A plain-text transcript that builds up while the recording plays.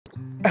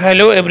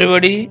Hello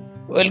everybody,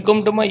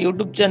 welcome to my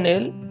YouTube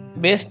channel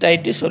Best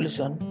IT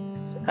Solution.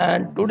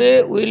 And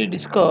today we will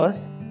discuss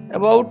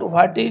about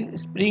what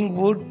is Spring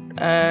Boot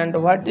and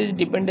what is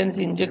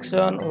dependency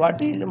injection, what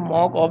is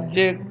mock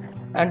object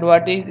and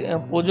what is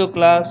POJO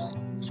class.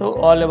 So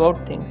all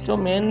about things. So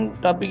main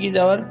topic is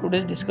our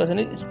today's discussion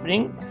is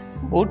Spring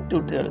Boot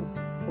tutorial.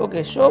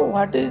 Okay, so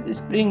what is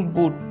Spring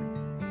Boot?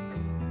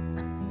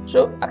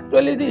 So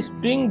actually the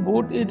Spring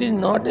Boot it is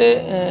not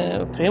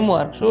a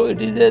framework. So it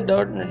is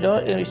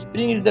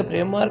Spring is the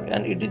framework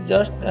and it is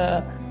just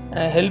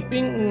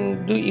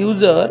helping the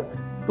user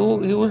to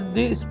use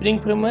the Spring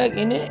framework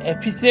in an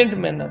efficient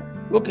manner.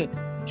 Okay.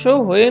 So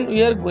when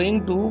we are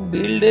going to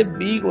build a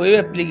big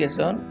web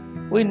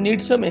application, we need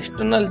some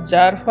external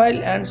jar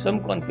file and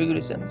some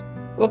configurations.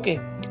 Okay.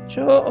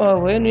 So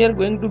when we are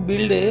going to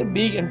build a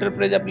big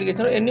enterprise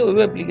application or any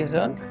web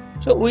application,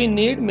 so we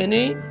need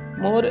many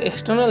more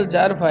external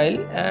jar file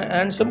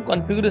and some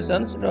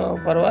configurations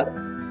for our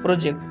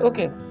project.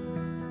 Okay.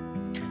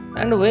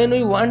 And when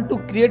we want to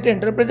create an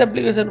enterprise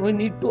application, we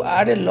need to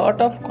add a lot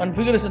of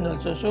configuration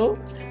also. So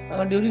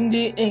during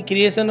the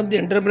creation of the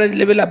enterprise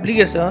level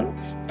application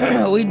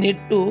we need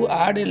to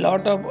add a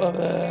lot of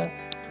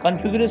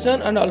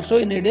configuration, and also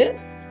we need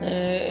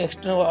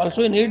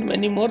we need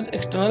many more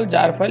external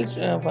jar files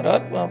for our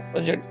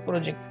project.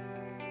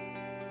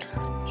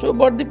 So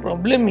but the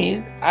problem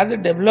is, as a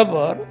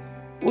developer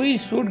we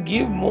should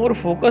give more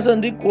focus on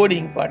the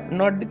coding part,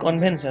 not the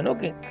convention.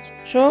 Okay,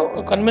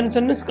 so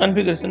convention is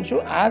configuration.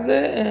 So as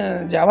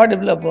a Java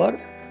developer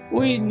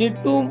we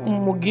need to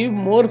give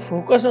more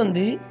focus on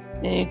the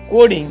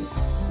coding,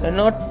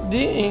 not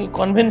the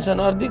convention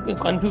or the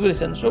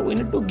configuration. So we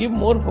need to give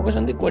more focus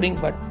on the coding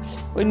part.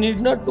 We need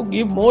not to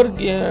give more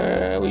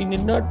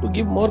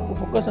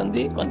focus on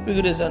the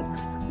configuration.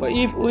 But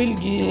if we will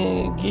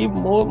give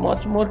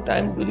much more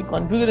time to the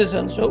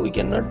configuration, so we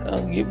cannot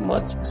give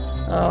much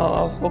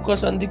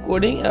focus on the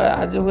coding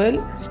as well.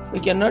 We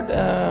cannot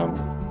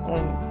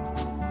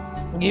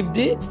give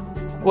the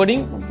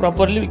coding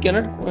properly. We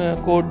cannot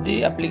code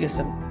the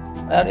application,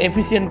 or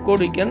efficient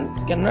code we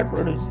cannot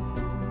produce.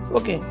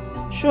 Okay,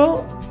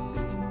 so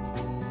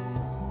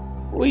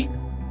we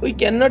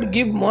cannot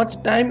give much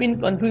time in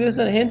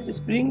configuration, hence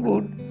Spring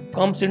Boot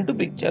comes into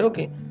picture.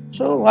 Okay,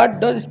 so what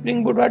does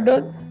Spring Boot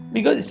does?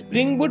 Because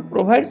Spring Boot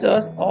provides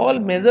us all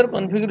major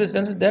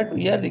configurations that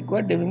we are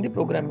required during the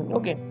programming.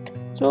 Okay,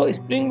 so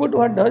Spring Boot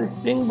what does?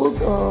 Spring Boot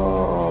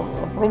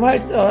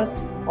provides us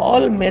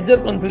all major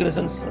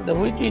configurations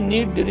which we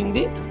need during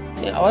the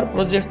our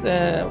projects.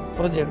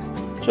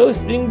 So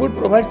Spring Boot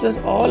provides us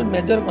all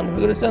major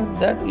configurations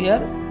that we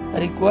are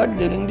required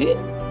during the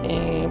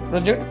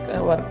project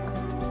work,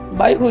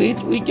 by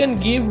which we can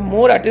give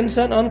more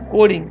attention on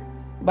coding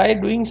by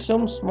doing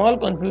some small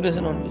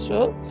configuration only.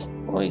 So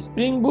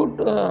Spring Boot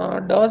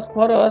does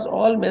for us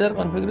all major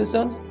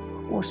configurations,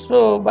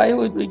 so by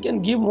which we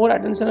can give more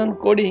attention on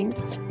coding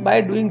by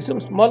doing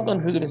some small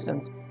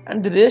configurations,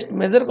 and the rest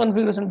major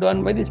configuration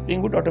done by the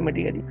Spring Boot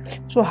automatically.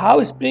 So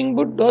how Spring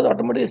Boot does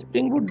automatically?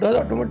 Spring Boot does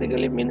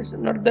automatically means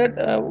not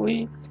that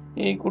we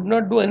could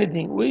not do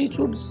anything. We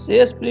should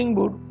say Spring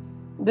Boot,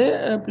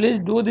 please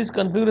do this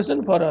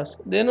configuration for us,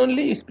 then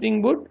only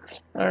Spring Boot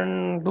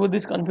and do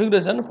this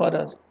configuration for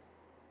us.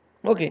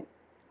 Okay,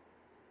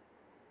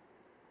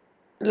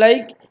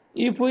 like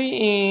if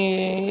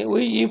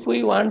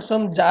we want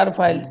some jar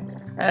files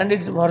and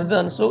its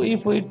version, so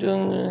if we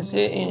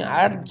say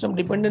add some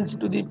dependency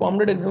to the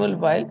pom.xml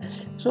file,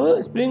 so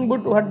Spring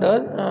Boot what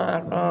does,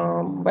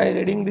 by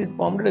reading this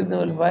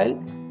pom.xml file,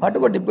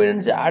 whatever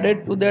dependency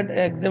added to that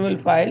xml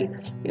file,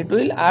 it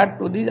will add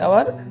to this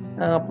our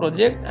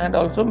project, and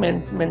also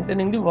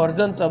maintaining the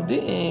versions of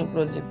the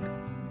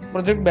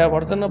project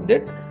version of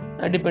that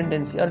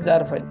dependency or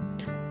jar file.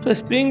 So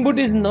Spring Boot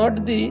is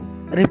not the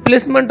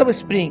replacement of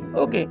Spring.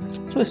 Okay,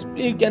 so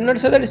you cannot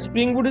say that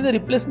Spring Boot is a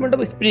replacement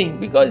of Spring,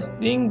 because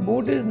Spring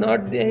Boot is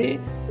not a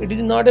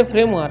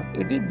framework.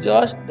 It is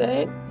just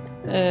it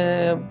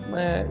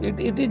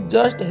is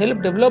just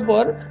help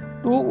developer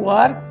to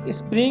work in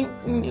Spring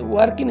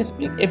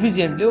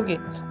efficiently. Okay,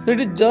 so it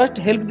is just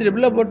help the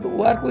developer to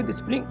work with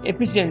Spring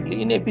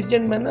efficiently, in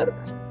efficient manner.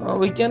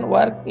 We can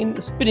work in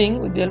Spring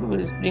with the help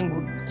of Spring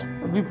Boot.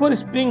 Before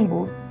Spring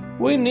Boot,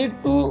 we need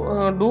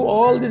to do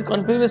all this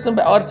configuration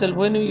by ourselves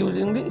when we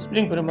using the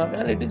Spring framework,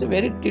 and it is a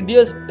very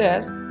tedious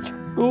task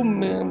to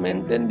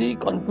maintain the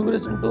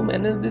configuration, to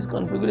manage this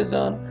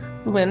configuration,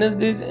 to manage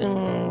these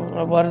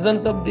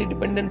versions of the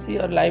dependency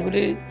or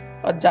library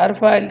or jar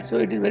file. So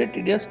it is very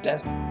tedious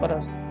task for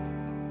us.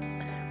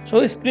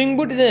 So Spring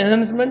Boot is an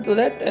enhancement to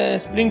that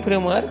Spring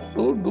framework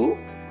to do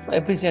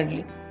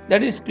efficiently.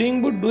 That is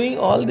Spring Boot doing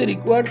all the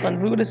required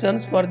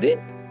configurations for the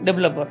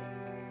developer.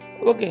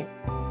 Okay,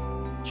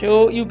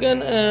 so you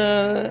can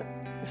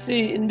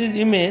see in this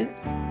image.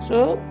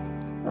 So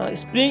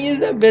Spring is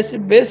the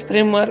base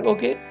framework.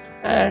 Okay,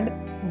 and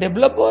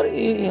developer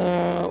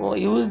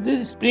use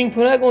this Spring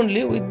framework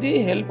only with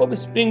the help of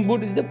Spring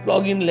Boot is the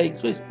plugin like.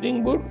 So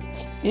Spring Boot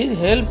is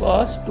help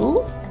us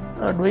to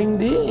doing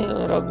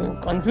the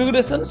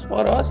configurations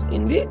for us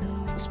in the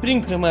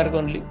Spring framework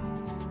only.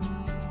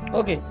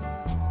 Okay,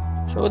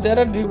 so there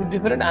are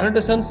different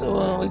annotations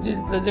which is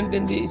present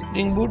in the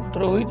Spring Boot,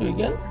 through which we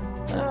can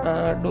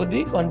do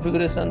the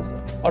configurations.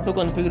 Auto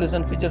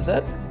configuration features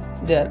are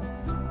there.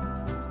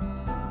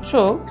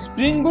 So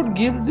Spring Boot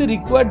gives the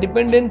required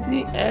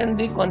dependency and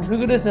the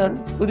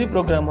configuration to the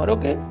programmer.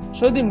 Okay,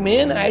 so the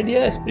main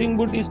idea of Spring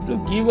Boot is to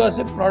give us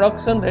a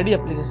production ready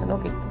application.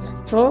 Okay,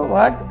 so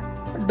what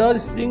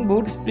does Spring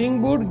Boot?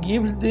 Spring Boot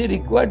gives the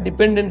required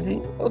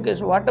dependency. Okay,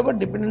 so whatever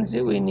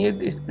dependency we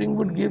need, Spring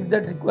Boot gives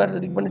that requires the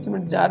dependency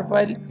means jar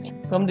file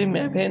from the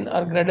Maven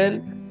or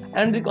Gradle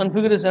and the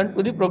configuration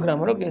to the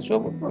programmer. Okay, so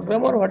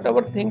programmer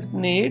whatever things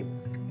need,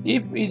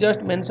 if we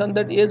just mention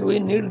that yes we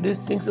need these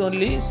things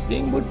only,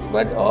 Spring Boot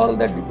provides all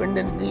that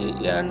dependency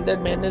and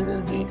that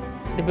manages the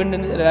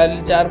dependency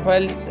jar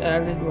files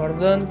and the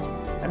versions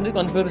and the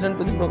configuration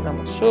to the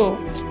programmer. So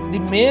the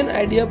main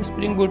idea of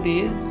Spring Boot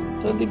is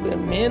to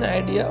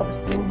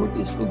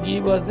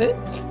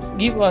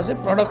give us a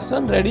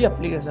production ready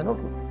application.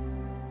 Okay,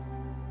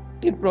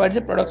 it provides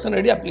a production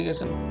ready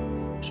application.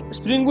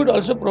 Spring Boot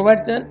also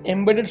provides an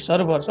embedded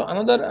server. So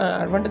another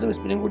advantage of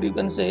Spring Boot, you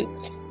can say,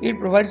 it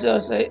provides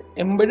us a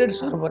embedded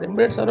server.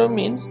 Embedded server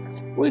means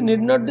we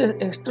need not the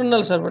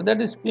external server,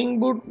 that is Spring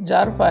Boot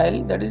jar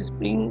file, that is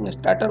Spring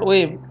starter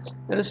web,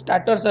 that is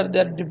starters are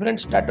there, different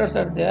starters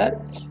are there.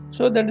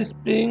 So that is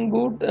Spring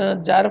Boot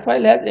jar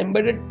file has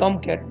embedded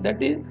Tomcat,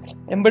 that is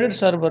embedded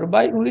server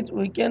by which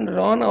we can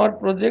run our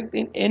project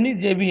in any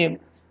JVM.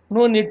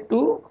 No need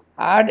to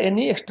add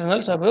any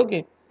external server.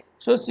 Okay,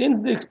 so since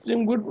the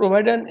Spring Boot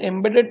provide an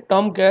embedded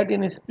Tomcat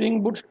in a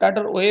Spring Boot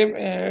starter web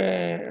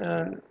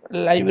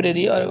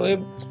library or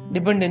web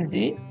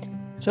dependency,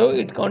 so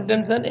it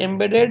contains an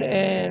embedded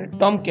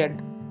Tomcat,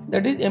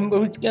 that is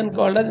which can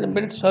called as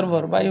embedded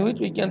server, by which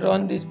we can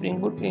run the Spring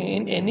Boot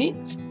in any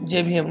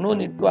JVM. No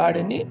need to add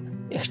any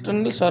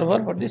external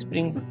server for the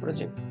Spring Boot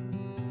project,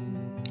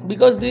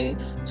 because the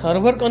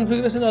server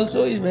configuration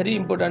also is very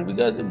important,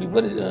 because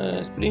before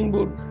Spring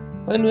Boot,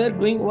 when we are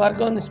doing work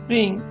on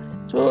Spring,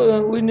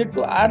 so we need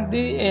to add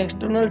the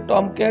external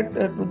Tomcat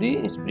to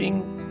the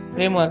Spring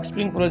framework,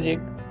 Spring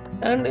project,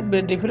 and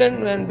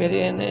different and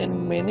very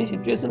in many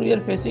situations we are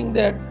facing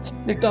that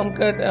the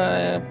Tomcat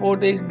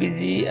port is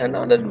busy and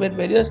other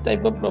various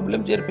type of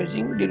problems we are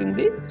facing during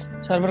the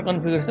server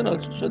configuration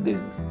also. So these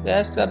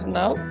tasks are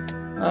now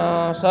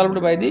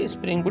solved by the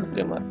Spring Boot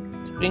framework,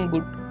 Spring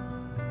Boot.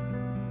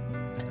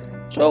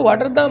 So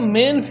what are the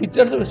main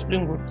features of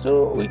Spring Boot?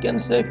 So we can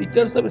say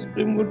features of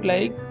Spring Boot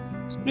like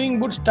Spring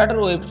Boot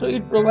starter web. So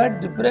it provides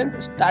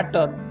different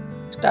starters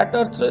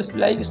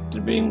like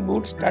Spring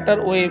Boot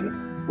starter web.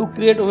 To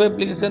create a web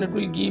application, it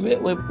will give a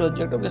web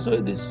project. Okay,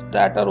 so this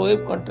starter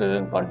web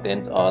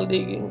contains all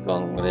the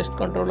REST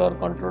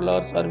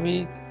controller,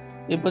 service,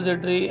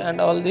 repository, and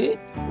all the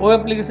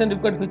web application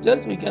required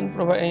features we can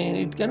provide.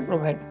 It can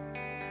provide.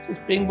 So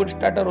Spring Boot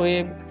starter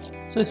web.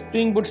 So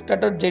Spring Boot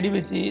starter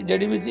JDBC.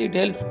 JDBC it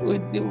helps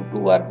to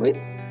work with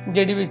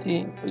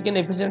JDBC. We can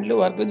efficiently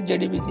work with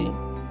JDBC.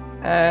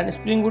 And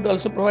Spring Boot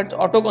also provides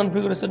auto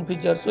configuration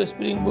features. So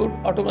Spring Boot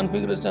auto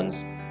configurations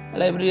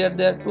library are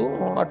there to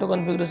auto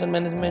configuration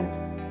management.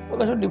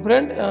 Okay, so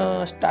different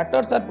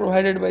starters are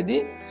provided by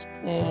the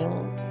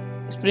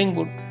Spring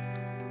Boot,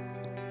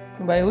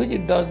 by which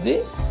it does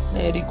the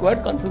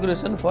required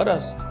configuration for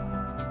us.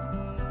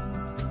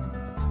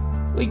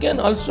 We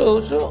can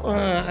also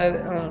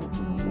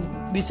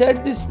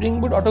besides the Spring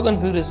Boot auto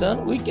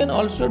configuration, we can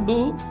also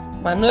do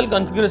manual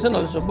configuration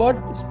also, but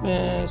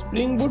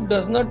Spring Boot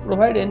does not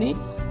provide any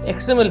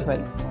XML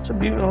file. So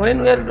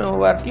when we are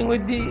working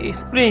with the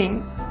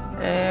Spring,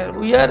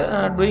 we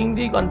are doing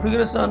the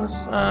configurations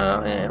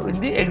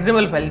with the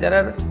XML file. There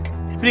are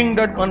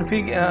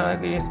spring.config,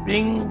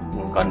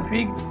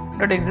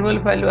 spring.config.xml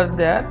file was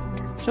there.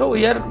 So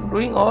we are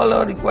doing all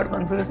our required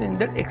configuration in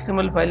that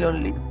XML file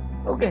only.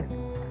 Okay,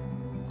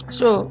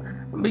 so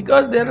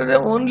because there is the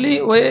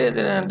only way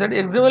that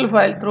XML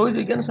file through which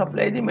we can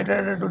supply the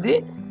metadata to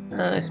the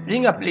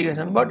Spring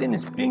application, but in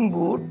Spring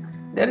Boot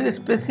there is a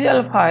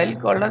special file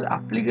called as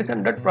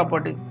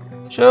application.properties.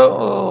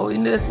 So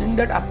in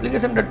that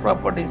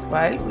application.properties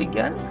file we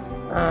can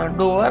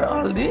do over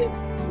all the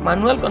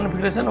manual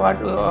configuration, what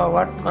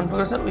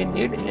configuration we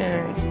need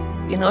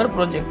in our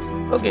project.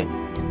 Okay,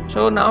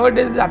 so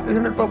nowadays the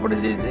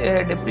application.properties is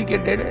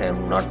deprecated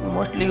and not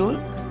mostly used.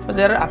 So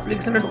there are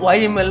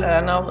application.yml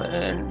now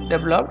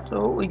developed,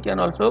 so we can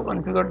also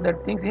configure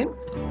that things in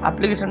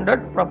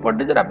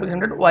application.properties or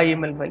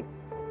application.yml file.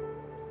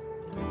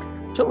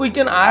 So we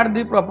can add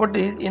the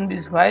properties in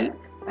this file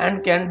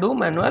and can do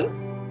manual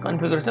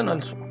configuration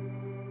also.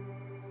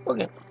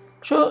 Okay,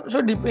 so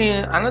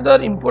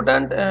another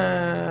important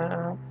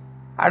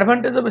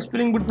advantage of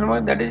Spring Boot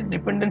framework, that is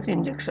dependency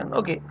injection.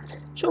 Okay,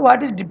 so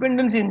what is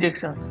dependency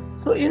injection?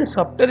 So in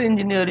software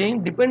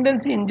engineering,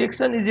 dependency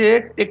injection is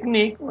a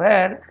technique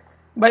where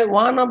by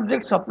one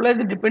object supplies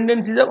the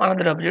dependencies of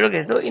another object.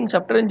 Okay, so in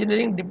software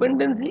engineering,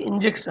 dependency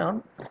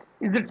injection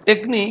is a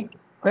technique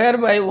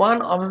whereby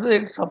one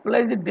object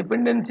supplies the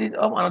dependencies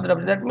of another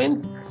object. That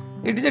means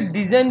it is a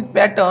design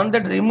pattern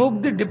that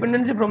remove the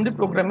dependency from the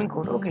programming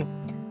code. Okay,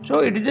 so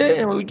it is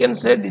a, we can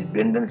say,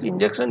 dependency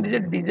injection is a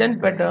design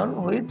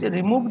pattern which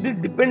remove the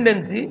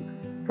dependency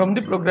from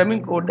the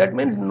programming code. That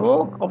means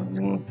no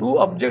two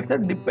objects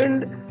that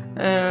depend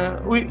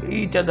with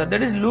each other,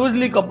 that is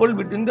loosely coupled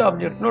between the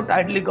objects, not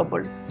tightly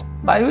coupled,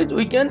 by which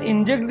we can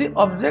inject the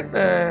object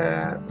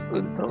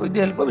with the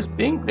help of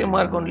Spring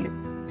framework only.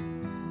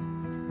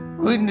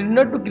 We need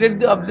not to create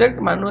the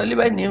object manually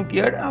by new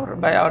keyword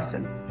by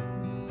ourselves,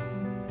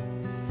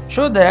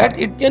 so that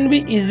it can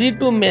be easy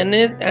to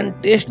manage and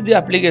test the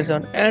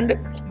application. And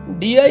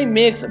DI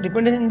makes,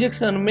 dependency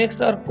injection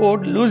makes our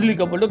code loosely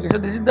coupled. Okay, so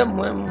this is the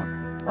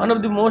one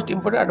of the most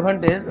important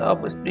advantage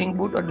of Spring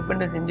Boot or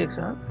dependency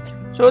injection,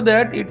 so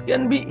that it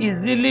can be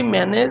easily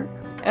managed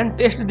and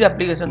test the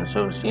application.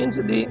 So since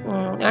the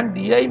and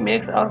DI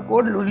makes our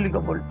code loosely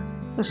coupled,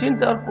 so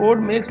since our code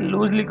makes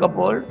loosely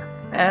coupled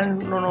and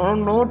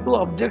no two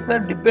objects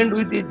that depend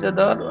with each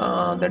other,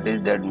 that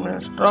is that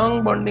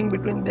strong bonding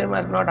between them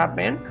has not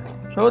happened,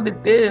 so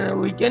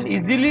we can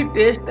easily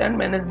test and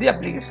manage the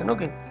application.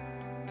 Okay,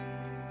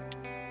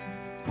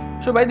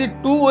 so by the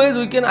two ways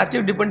we can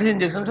achieve dependency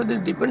injection. So this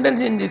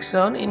dependency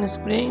injection in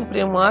Spring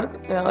framework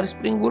or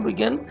Spring Boot, we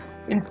can,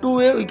 in two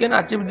ways we can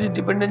achieve this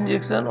dependency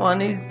injection.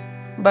 One is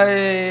by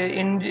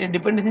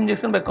dependency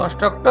injection by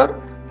constructor.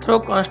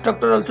 Through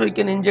constructor also we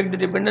can inject the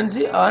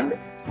dependency, and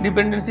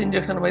dependency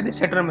injection by the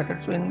setter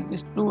method. So in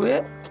these two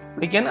ways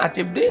we can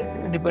achieve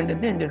the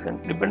dependency injection.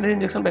 Dependency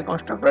injection by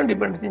constructor and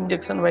dependency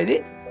injection by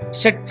the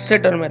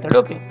setter method.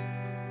 Okay.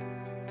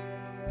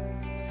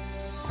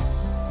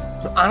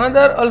 So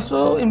another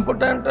also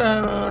important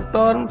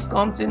term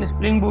comes in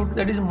Spring Boot,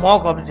 that is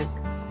mock object.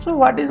 So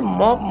what is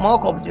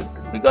mock object?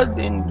 Because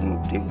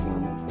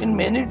in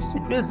many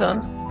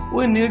situations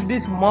we need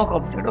this mock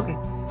object. Okay,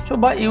 so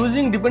by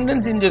using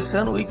dependency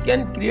injection we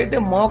can create a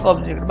mock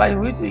object by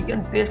which we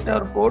can test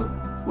our code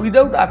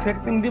without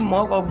affecting the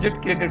mock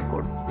object created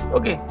code.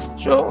 Okay,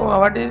 so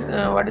what is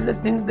the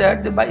thing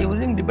that by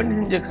using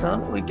dependency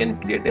injection we can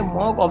create a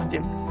mock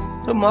object.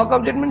 So mock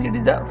object means it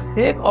is the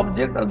fake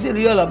object of the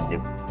real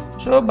object,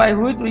 so by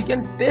which we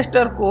can test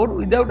our code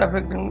without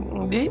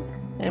affecting the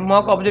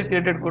mock object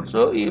created code.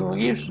 So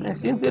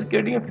since we are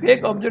creating a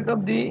fake object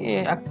of the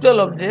actual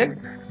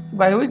object,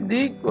 by which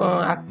the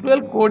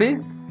actual code is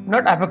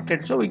not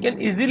affected, so we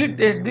can easily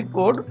test the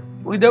code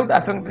without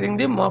affecting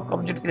the mock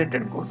object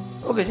created code.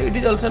 Okay, so it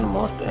is also the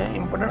most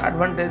important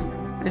advantage,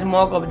 is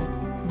mock object.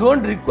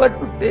 Don't require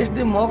to test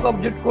the mock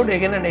object code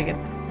again and again.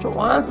 So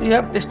once we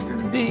have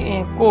tested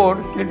the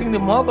code creating the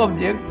mock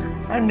object,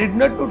 and need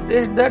not to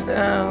test that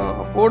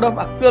code of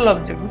actual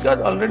object, because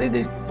already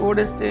this code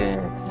is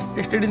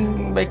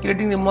tested by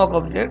creating the mock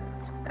object.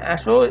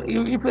 So if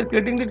you are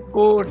creating the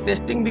code,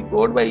 testing the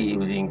code by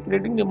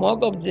creating the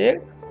mock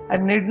object,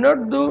 and need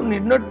not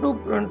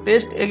to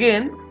test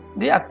again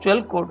the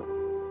actual code.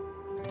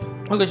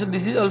 Okay, so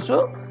this is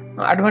also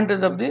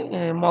advantage of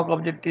the mock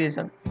object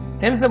creation.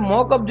 Hence a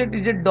mock object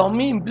is a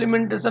dummy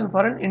implementation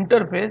for an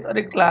interface or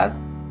a class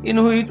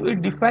in which we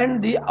define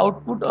the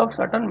output of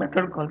certain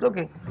method calls.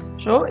 Okay,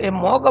 so a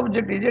mock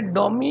object is a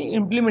dummy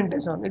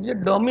implementation. It is a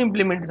dummy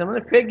implementation,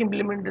 a fake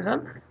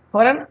implementation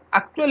for an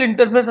actual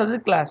interface as a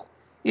class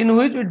in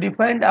which we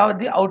defined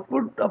the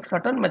output of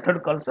certain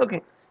method calls.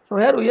 Okay, so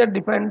here we have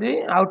defined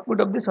the output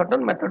of the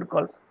certain method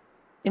calls.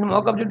 In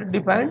mock object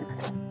defined,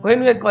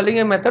 when we are calling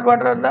a method,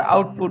 what are the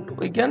output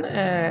we can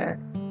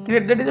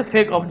create, that is a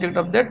fake object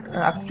of that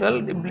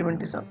actual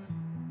implementation.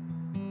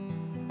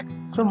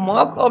 So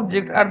mock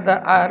objects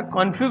are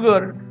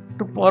configured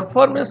to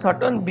perform a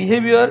certain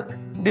behavior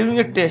during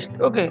a test.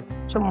 Okay,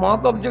 so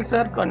mock objects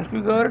are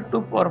configured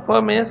to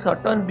perform a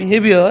certain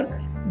behavior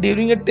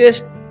during a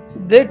test.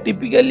 They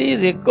typically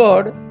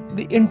record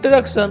the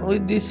interaction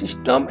with the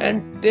system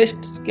and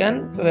tests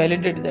can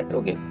validate that.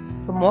 Okay,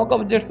 so mock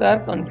objects are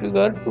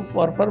configured to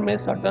perform a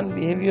certain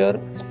behavior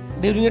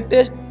during a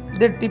test.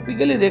 They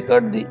typically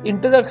record the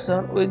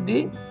interaction with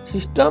the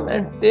system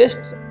and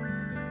tests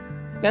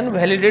can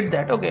validate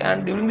that. Okay,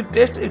 and during the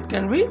test it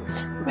can be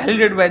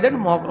validated by that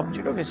mock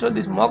object. Okay, so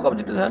this mock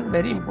object is a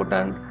very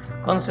important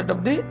concept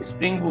of the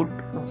Spring Boot.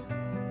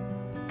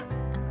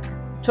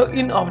 So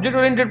in object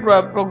oriented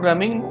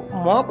programming,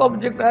 mock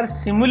objects are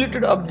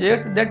simulated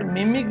objects that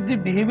mimic the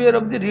behavior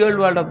of the real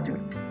world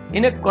objects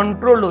in a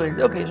controlled way.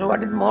 Okay, so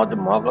what is mock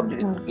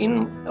object?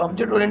 In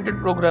object oriented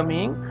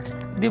programming,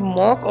 the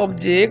mock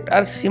objects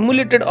are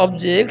simulated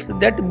objects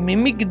that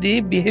mimic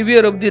the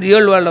behavior of the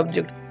real world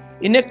objects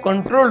in a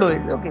controlled way.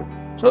 Okay,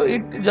 so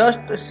it just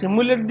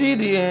simulate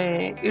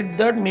it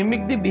that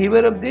mimic the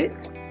behavior of the,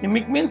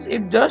 mimic means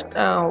it just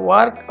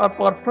work or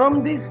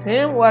perform the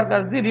same work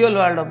as the real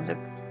world object.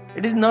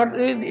 It is not,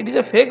 it is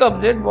a fake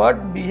object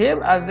but behave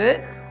as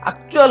a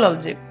actual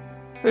object.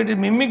 So it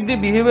mimic the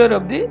behavior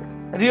of the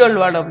real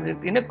world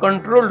object in a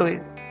controlled way.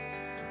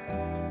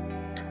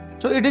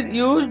 So it is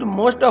used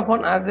most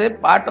often as a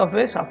part of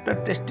a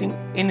software testing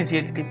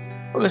initiative.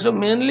 Okay, so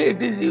mainly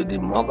it is the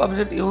mock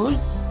object used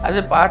as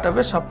a part of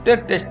a software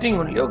testing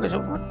only. Okay,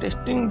 so for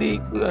testing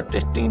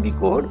the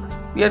code,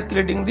 we are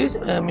creating this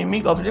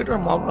mimic object or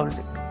mock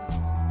object.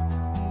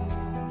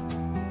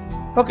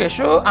 Okay,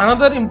 so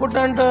another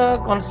important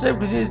concept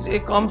which is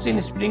comes in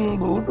Spring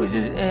Boot, which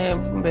is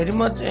very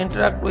much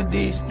interact with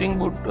the Spring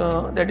Boot,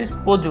 that is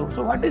POJO.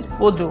 So what is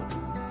POJO?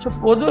 So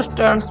POJO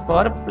stands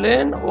for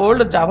plain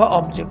old Java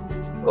object.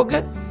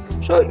 Okay,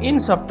 so in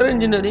software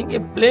engineering, a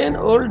plain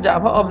old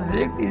Java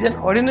object is an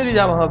ordinary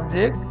Java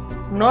object,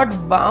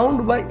 not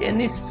bound by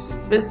any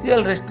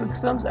special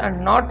restrictions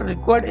and not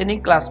required any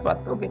class path.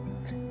 Okay,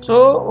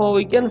 so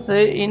we can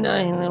say in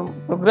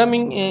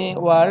programming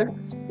world,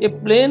 a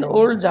plain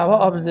old Java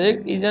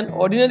object is an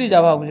ordinary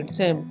Java object.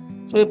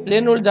 Same. So a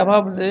plain old Java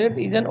object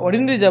is an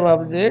ordinary Java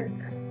object.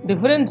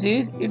 Difference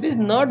is it is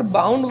not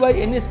bound by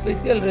any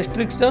special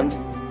restrictions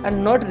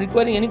and not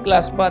requiring any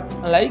class path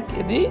like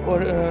the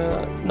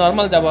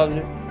normal Java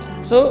object.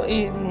 So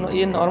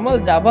a normal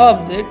Java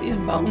object is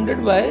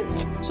bounded by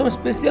some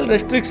special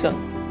restriction.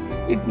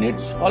 It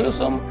needs to follow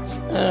some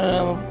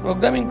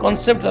programming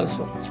concept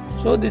also.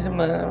 So this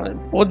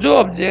POJO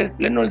object,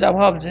 plain old Java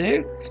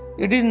object,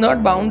 it is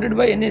not bounded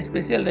by any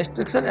special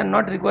restriction and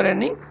not require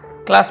any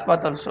class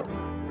path also.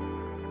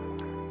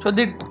 So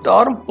the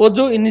term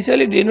POJO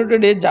initially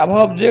denoted a Java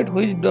object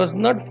which does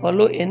not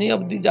follow any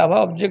of the Java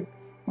object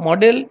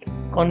model,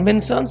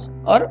 conventions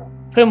or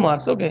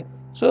frameworks. Okay,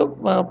 so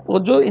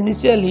POJO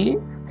initially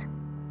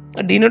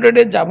denoted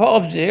a Java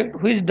object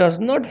which does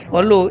not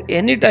follow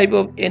any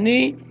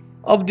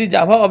of the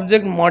Java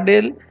object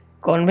model,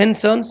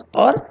 conventions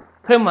or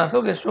frameworks.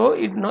 Okay, so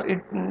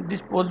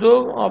this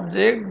POJO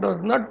object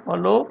does not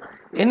follow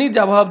any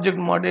Java object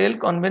model,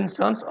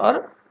 conventions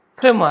or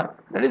framework.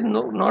 That is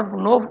no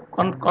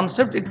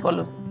concept it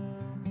follows.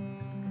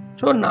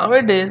 So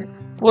nowadays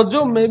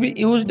POJO may be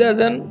used as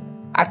an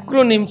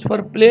acronyms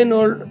for plain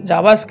old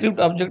JavaScript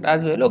object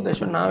as well. Okay,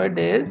 so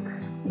nowadays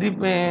the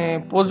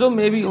POJO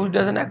may be used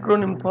as an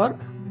acronym for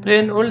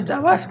plain old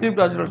JavaScript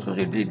object. So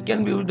it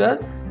can be used as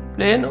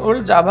plain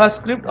old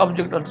JavaScript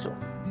object also.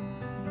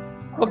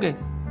 Okay.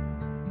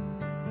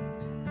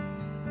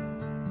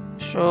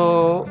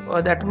 So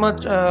that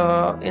much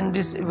in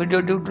this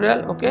video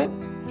tutorial. Okay,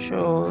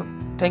 so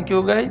thank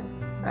you guys,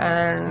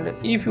 and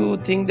if you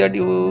think that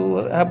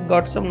you have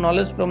got some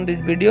knowledge from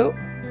this video,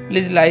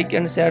 please like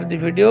and share the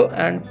video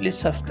and please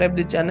subscribe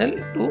the channel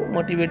to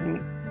motivate me.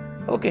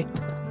 Okay,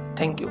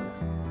 thank you.